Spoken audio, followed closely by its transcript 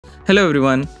Hello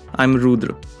everyone, I'm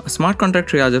Rudra, a smart contract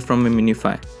triager from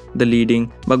Immunefi, the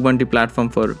leading bug bounty platform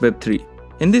for Web3.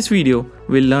 In this video,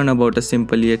 we'll learn about a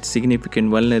simple yet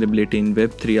significant vulnerability in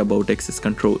Web3 about access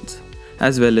controls,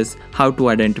 as well as how to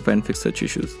identify and fix such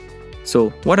issues.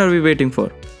 So, what are we waiting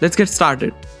for? Let's get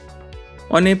started.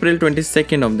 On April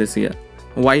 22nd of this year,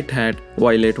 whitehat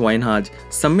Violet Vienhage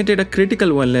submitted a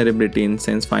critical vulnerability in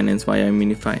Sense Finance via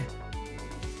Immunefi.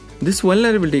 This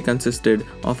vulnerability consisted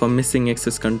of a missing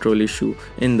access control issue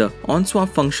in the onSwap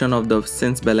function of the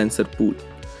Sense Balancer pool,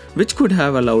 which could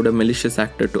have allowed a malicious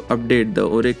actor to update the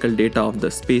Oracle data of the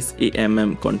Space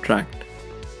AMM contract.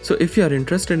 So if you are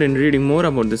interested in reading more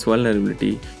about this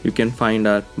vulnerability, you can find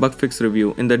our bug fix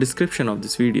review in the description of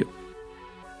this video.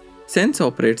 Sense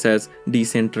operates as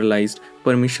decentralized,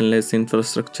 permissionless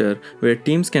infrastructure where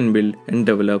teams can build and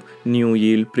develop new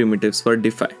yield primitives for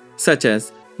DeFi, such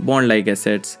as bond-like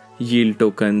assets, yield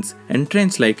tokens, and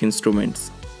trench-like instruments.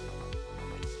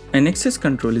 An access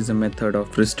control is a method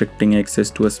of restricting access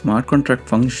to a smart contract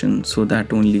function so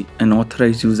that only an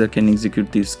authorized user can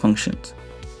execute these functions.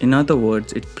 In other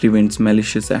words, it prevents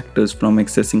malicious actors from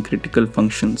accessing critical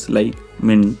functions like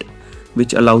mint,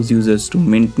 which allows users to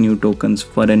mint new tokens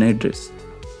for an address.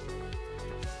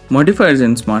 Modifiers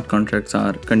in smart contracts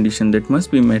are conditions that must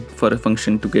be met for a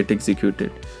function to get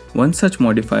executed. One such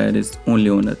modifier is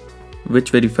onlyOwner,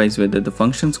 which verifies whether the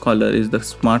function's caller is the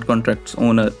smart contract's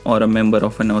owner or a member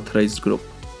of an authorized group.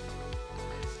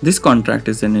 This contract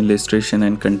is an illustration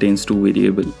and contains two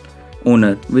variables: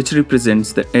 owner, which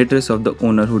represents the address of the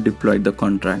owner who deployed the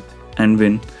contract, and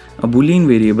win, a boolean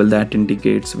variable that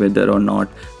indicates whether or not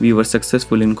we were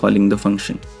successful in calling the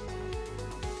function.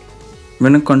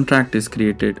 When a contract is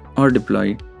created or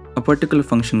deployed, a particular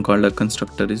function called a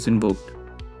constructor is invoked.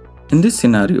 In this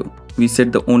scenario, we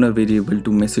set the owner variable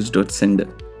to message.sender,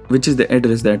 which is the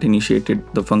address that initiated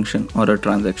the function or a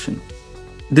transaction.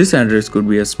 This address could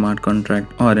be a smart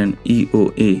contract or an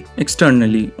EOA,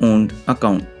 externally owned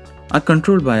account, are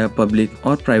controlled by a public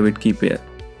or private key pair.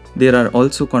 There are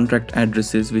also contract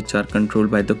addresses which are controlled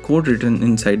by the code written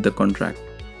inside the contract.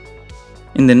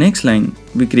 In the next line,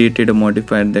 we created a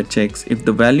modifier that checks if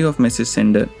the value of message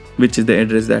sender, which is the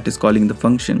address that is calling the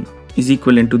function, is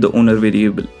equivalent to the owner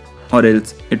variable, or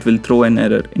else it will throw an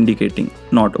error indicating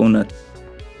not owner.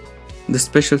 The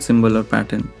special symbol or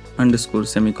pattern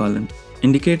 _semicolon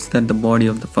indicates that the body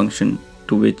of the function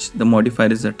to which the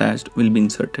modifier is attached will be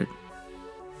inserted.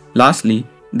 Lastly,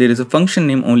 there is a function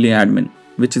name onlyAdmin,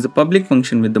 which is a public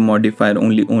function with the modifier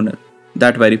onlyOwner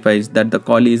that verifies that the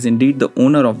callee is indeed the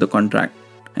owner of the contract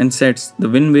and sets the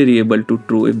win variable to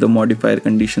true if the modifier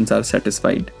conditions are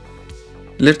satisfied.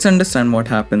 Let's understand what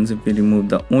happens if we remove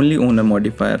the onlyOwner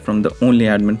modifier from the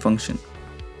onlyAdmin function.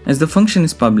 As the function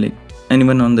is public,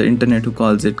 anyone on the internet who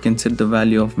calls it can set the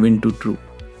value of win to true,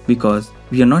 because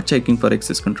we are not checking for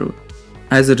access control.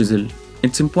 As a result,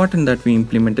 it's important that we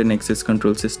implement an access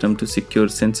control system to secure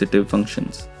sensitive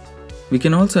functions. We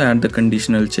can also add the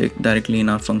conditional check directly in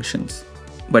our functions,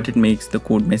 but it makes the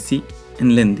code messy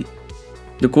and lengthy.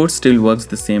 The code still works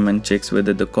the same and checks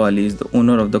whether the callee is the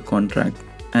owner of the contract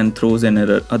and throws an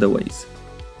error otherwise.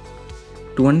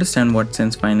 To understand what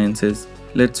Sense Finance is,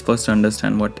 let's first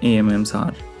understand what AMMs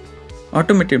are.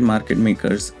 Automated market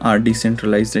makers are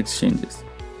decentralized exchanges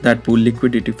that pool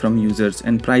liquidity from users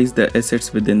and price the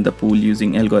assets within the pool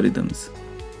using algorithms.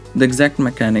 The exact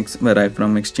mechanics vary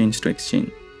from exchange to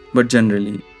exchange, but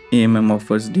generally, AMM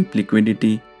offers deep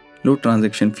liquidity, low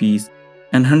transaction fees,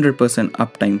 and 100%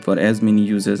 uptime for as many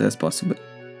users as possible.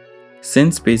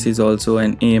 SenseSpace is also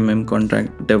an AMM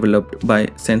contract developed by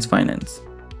Sense Finance,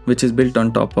 which is built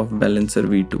on top of Balancer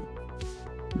v2.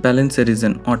 Balancer is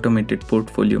an automated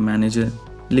portfolio manager,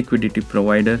 liquidity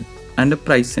provider, and a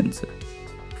price sensor.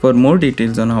 For more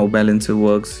details on how Balancer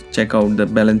works, check out the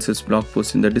Balancer's blog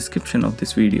post in the description of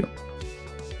this video.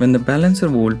 When the Balancer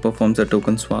Vault performs a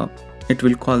token swap, it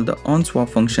will call the onSwap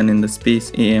function in the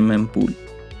Space AMM pool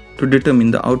to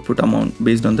determine the output amount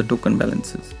based on the token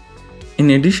balances.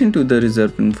 In addition to the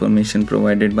reserve information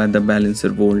provided by the Balancer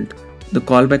Vault, the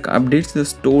callback updates the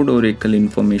stored Oracle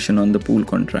information on the pool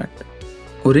contract.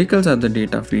 Oracles are the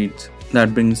data feeds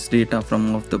that brings data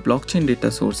from off the blockchain data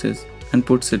sources and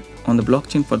puts it on the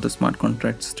blockchain for the smart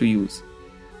contracts to use.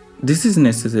 This is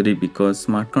necessary because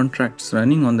smart contracts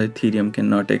running on the Ethereum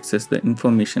cannot access the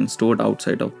information stored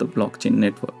outside of the blockchain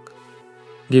network.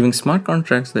 Giving smart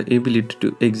contracts the ability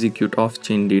to execute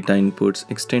off-chain data inputs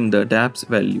extend the dApps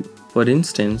value. For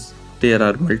instance, there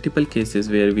are multiple cases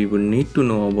where we would need to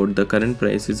know about the current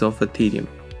prices of Ethereum,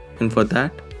 and for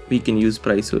that, we can use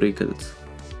price oracles.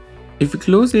 If we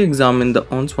closely examine the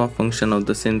onSwap function of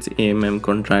the Sense AMM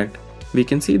contract, we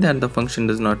can see that the function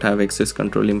does not have access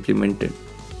control implemented,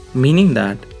 meaning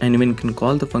that anyone can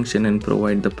call the function and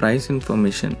provide the price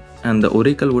information, and the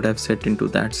oracle would have set into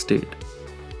that state.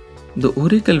 The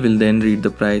oracle will then read the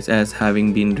price as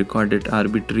having been recorded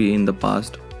arbitrarily in the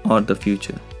past or the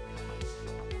future.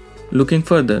 Looking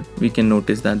further, we can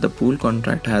notice that the pool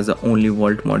contract has a only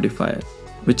vault modifier,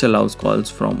 which allows calls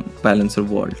from balancer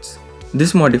vaults.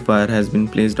 This modifier has been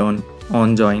placed on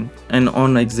onJoin and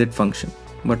onExit function,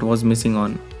 but was missing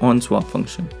on onSwap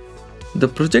function. The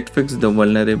project fixed the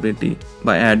vulnerability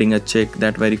by adding a check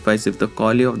that verifies if the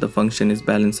callee of the function is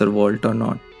balancer vault or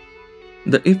not.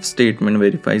 The if statement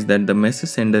verifies that the message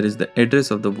sender is the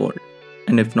address of the vault,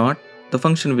 and if not, the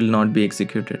function will not be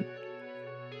executed.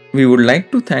 We would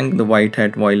like to thank the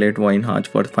whitehat Violet Vienhage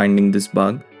for finding this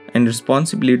bug and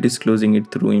responsibly disclosing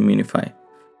it through Immunefi.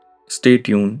 Stay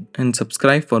tuned and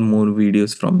subscribe for more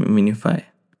videos from Immunefi.